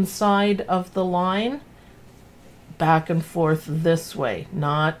inside of the line, back and forth this way,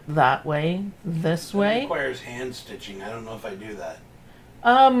 not that way, this way. It requires hand stitching. I don't know if I do that.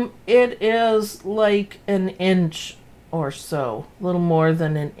 It is like an inch or so, a little more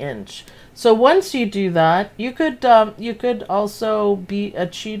than an inch. So once you do that, you could also be a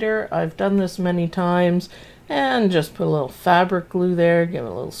cheater. I've done this many times, and just put a little fabric glue there, give it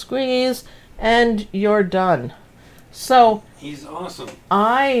a little squeeze, and you're done. So he's awesome.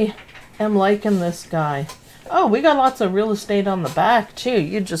 I am liking this guy. Oh, we got lots of real estate on the back too.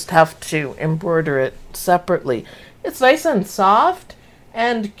 You just have to embroider it separately. It's nice and soft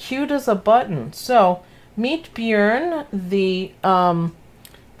and cute as a button. So meet Björn, the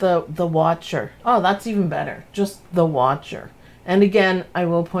watcher. Oh, that's even better. Just the watcher. And again, I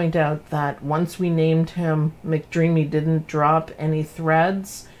will point out that once we named him McDreamy, didn't drop any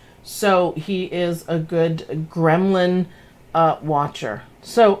threads. So he is a good gremlin watcher.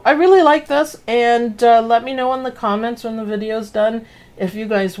 So I really like this, and let me know in the comments when the video's done if you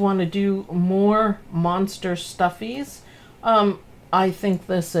guys want to do more Monster Stuffies. I think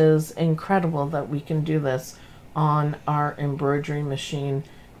this is incredible that we can do this on our embroidery machine.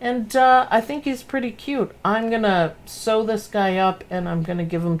 And I think he's pretty cute. I'm going to sew this guy up, and I'm going to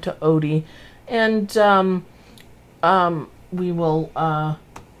give him to Odie. And we will...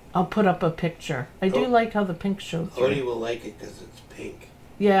 I'll put up a picture. I do like how the pink shows through. Odie will like it because it's pink.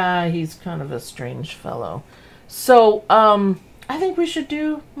 Yeah, he's kind of a strange fellow. So, I think we should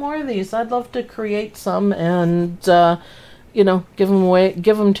do more of these. I'd love to create some and, give them away,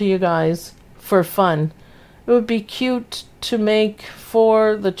 give them to you guys for fun. It would be cute to make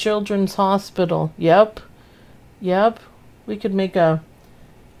for the children's hospital. Yep. We could make a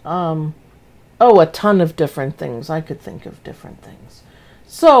ton of different things. I could think of different things.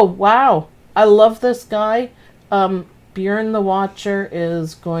 So, wow, I love this guy. Björn the Watcher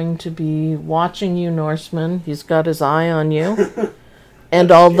is going to be watching you, Norseman. He's got his eye on you.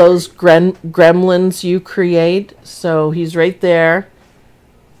 And all those gremlins you create. So he's right there.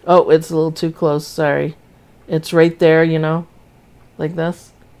 Oh, it's a little too close, sorry. It's right there, like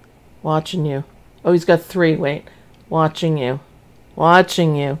this. Watching you. Oh, he's got 3, wait. Watching you.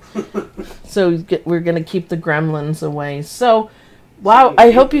 So we're going to keep the gremlins away. So, wow, Something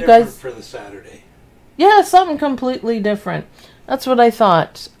I hope you guys... for the Saturday. Yeah, something completely different. That's what I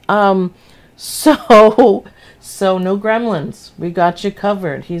thought. So no gremlins. We got you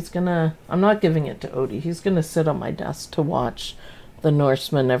covered. He's gonna... I'm not giving it to Odie. He's gonna sit on my desk to watch the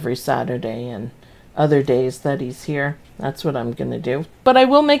Norseman every Saturday and other days that he's here. That's what I'm gonna do. But I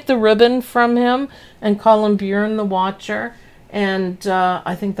will make the ribbon from him and call him Bjorn the Watcher. And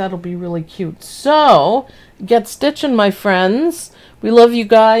I think that'll be really cute. So, get stitching, my friends. We love you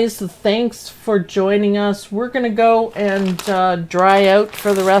guys. Thanks for joining us. We're going to go and dry out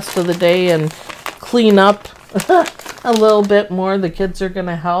for the rest of the day and clean up a little bit more. The kids are going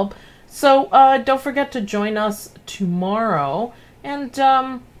to help. So, don't forget to join us tomorrow. And,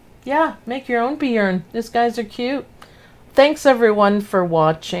 yeah, make your own Bjorn. These guys are cute. Thanks everyone for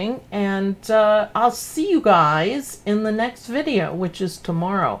watching, and I'll see you guys in the next video, which is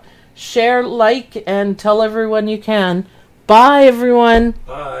tomorrow. Share, like, and tell everyone you can. Bye, everyone.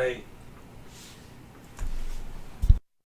 Bye.